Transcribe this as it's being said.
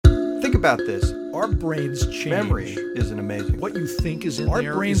Think about this. Our brains change. Memory isn't amazing. What you think is in Our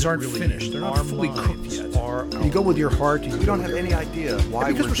there brains isn't aren't really finished. They're not our fully minds cooked yet. are You go with your heart. We don't have any idea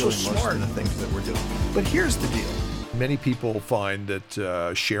why because we're we're so doing most smart. of the things that we're doing. But here's the deal. Many people find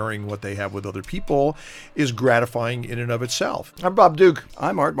that sharing what they have with other people is gratifying in and of itself. I'm Bob Duke.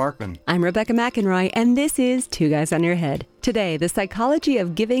 I'm Art Markman. I'm Rebecca McEnroy, and this is Two Guys on Your Head. Today, the psychology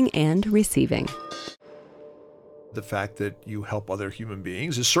of giving and receiving. The fact that you help other human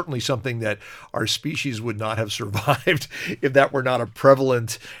beings is certainly something that our species would not have survived if that were not a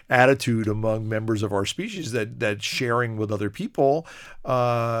prevalent attitude among members of our species, that sharing with other people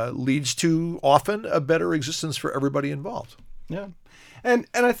leads to often a better existence for everybody involved. Yeah. And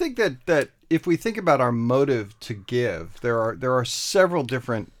I think that if we think about our motive to give, there are several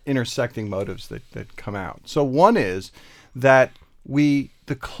different intersecting motives that come out. So one is that the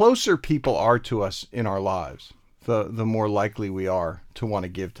closer people are to us in our lives, the more likely we are to want to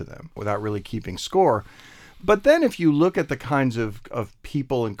give to them without really keeping score. But then if you look at the kinds of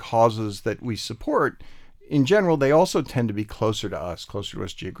people and causes that we support, in general, they also tend to be closer to us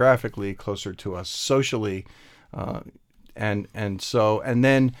geographically, closer to us socially. And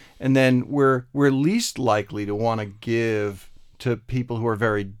then we're least likely to want to give to people who are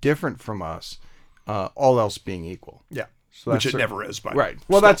very different from us, all else being equal. Yeah. So which it never is, by right.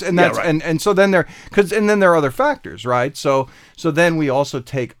 Well, that's right. and so then there are other factors, right? So then we also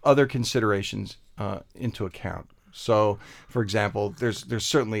take other considerations into account. So, for example, there's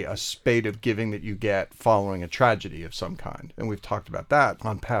certainly a spate of giving that you get following a tragedy of some kind, and we've talked about that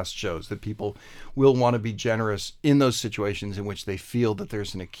on past shows. That people will want to be generous in those situations in which they feel that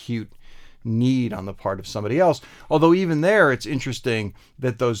there's an acute need on the part of somebody else. Although even there, it's interesting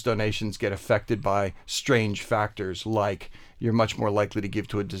that those donations get affected by strange factors, like you're much more likely to give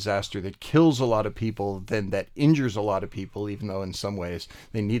to a disaster that kills a lot of people than that injures a lot of people, even though in some ways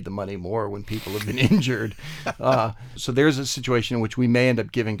they need the money more when people have been injured. So there's a situation in which we may end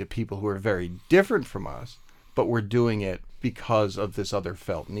up giving to people who are very different from us, but we're doing it because of this other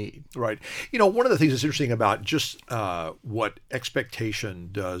felt need. Right. You know, one of the things that's interesting about just what expectation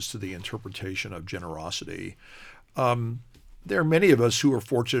does to the interpretation of generosity, there are many of us who are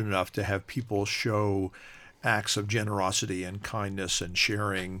fortunate enough to have people show acts of generosity and kindness and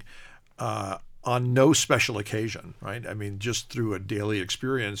sharing on no special occasion, right? I mean, just through a daily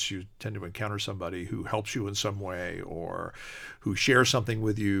experience, you tend to encounter somebody who helps you in some way, or who shares something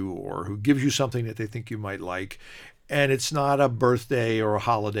with you, or who gives you something that they think you might like. And it's not a birthday or a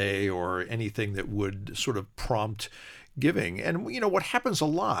holiday or anything that would sort of prompt giving. And, you know, what happens a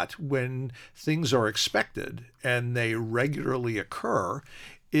lot when things are expected and they regularly occur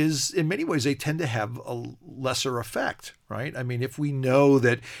is, in many ways, they tend to have a lesser effect, right? I mean, if we know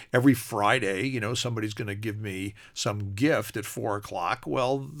that every Friday, you know, somebody's going to give me some gift at 4:00,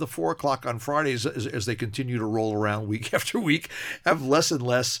 well, the 4:00 on Fridays, as they continue to roll around week after week, have less and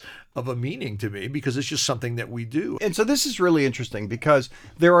less of a meaning to me, because it's just something that we do. And so this is really interesting, because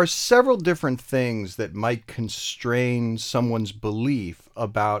there are several different things that might constrain someone's belief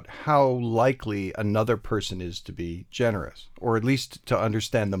about how likely another person is to be generous, or at least to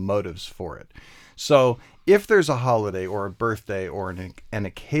understand the motives for it. So if there's a holiday or a birthday or an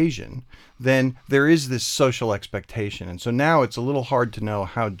occasion, then there is this social expectation. And so now it's a little hard to know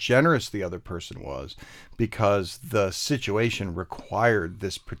how generous the other person was, because the situation required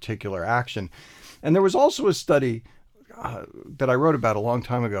this particular action. And there was also a study that I wrote about a long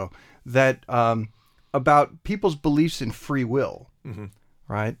time ago that about people's beliefs in free will,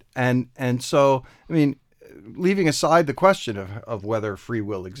 right? And so, I mean, leaving aside the question of whether free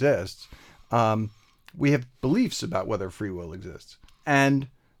will exists, we have beliefs about whether free will exists. And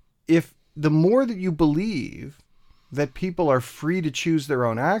if the more that you believe that people are free to choose their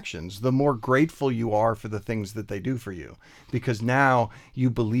own actions, the more grateful you are for the things that they do for you, because now you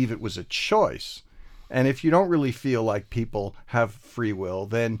believe it was a choice. And if you don't really feel like people have free will,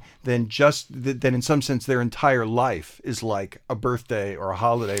 then in some sense their entire life is like a birthday or a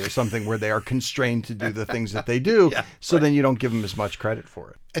holiday or something where they are constrained to do the things that they do. Yeah, so right. Then you don't give them as much credit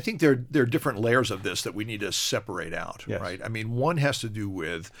for it. I think there are different layers of this that we need to separate out, yes. Right? I mean, one has to do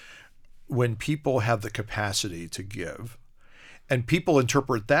with when people have the capacity to give, and people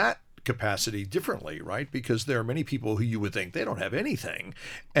interpret that capacity differently, right? Because there are many people who you would think they don't have anything,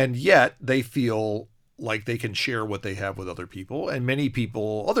 and yet they feel like they can share what they have with other people. And many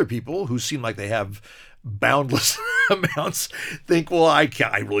people, other people who seem like they have boundless amounts, think, well, I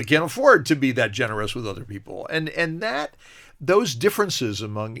really can't afford to be that generous with other people. And those differences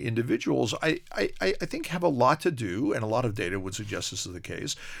among individuals, I think, have a lot to do, and a lot of data would suggest this is the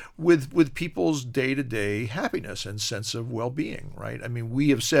case, with people's day-to-day happiness and sense of well-being, right? I mean, we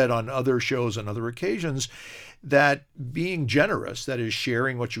have said on other shows on other occasions that being generous, that is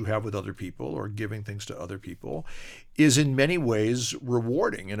sharing what you have with other people or giving things to other people, is in many ways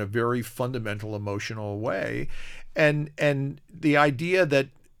rewarding in a very fundamental emotional way. And the idea that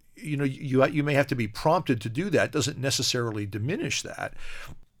you may have to be prompted to do that doesn't necessarily diminish that.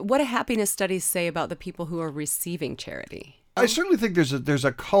 What do happiness studies say about the people who are receiving charity? I certainly think there's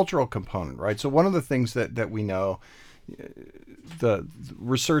a cultural component, right? So one of the things that we know, the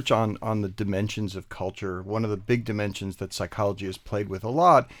research on the dimensions of culture, one of the big dimensions that psychology has played with a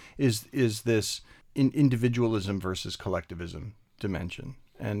lot is this individualism versus collectivism dimension.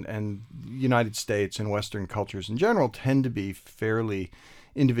 And the United States and Western cultures in general tend to be fairly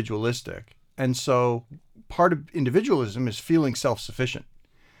individualistic. And so part of individualism is feeling self-sufficient.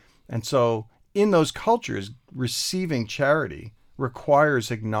 And so in those cultures, receiving charity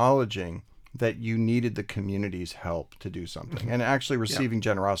requires acknowledging that you needed the community's help to do something. And actually receiving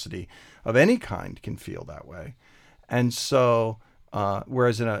generosity of any kind can feel that way. And so,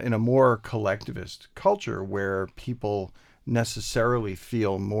 whereas in a more collectivist culture where people necessarily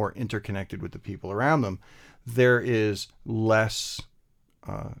feel more interconnected with the people around them, there is less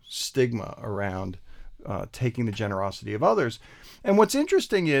stigma around taking the generosity of others. And what's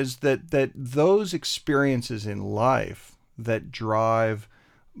interesting is that those experiences in life that drive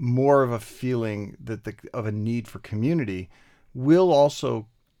more of a feeling of a need for community will also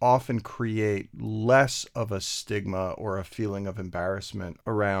often create less of a stigma or a feeling of embarrassment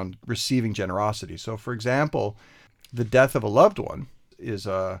around receiving generosity. So, for example, the death of a loved one is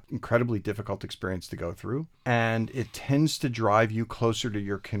an incredibly difficult experience to go through, and it tends to drive you closer to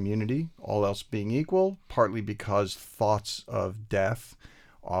your community, all else being equal, partly because thoughts of death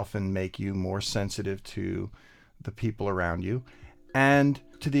often make you more sensitive to the people around you, and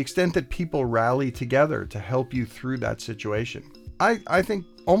to the extent that people rally together to help you through that situation. I think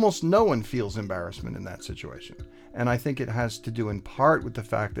almost no one feels embarrassment in that situation. And I think it has to do in part with the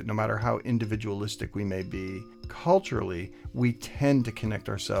fact that no matter how individualistic we may be culturally, we tend to connect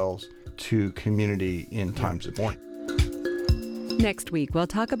ourselves to community in times of mourning. Next week, we'll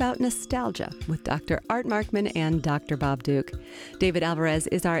talk about nostalgia with Dr. Art Markman and Dr. Bob Duke. David Alvarez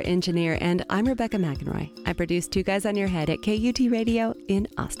is our engineer, and I'm Rebecca McEnroy. I produce Two Guys on Your Head at KUT Radio in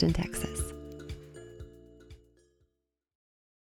Austin, Texas.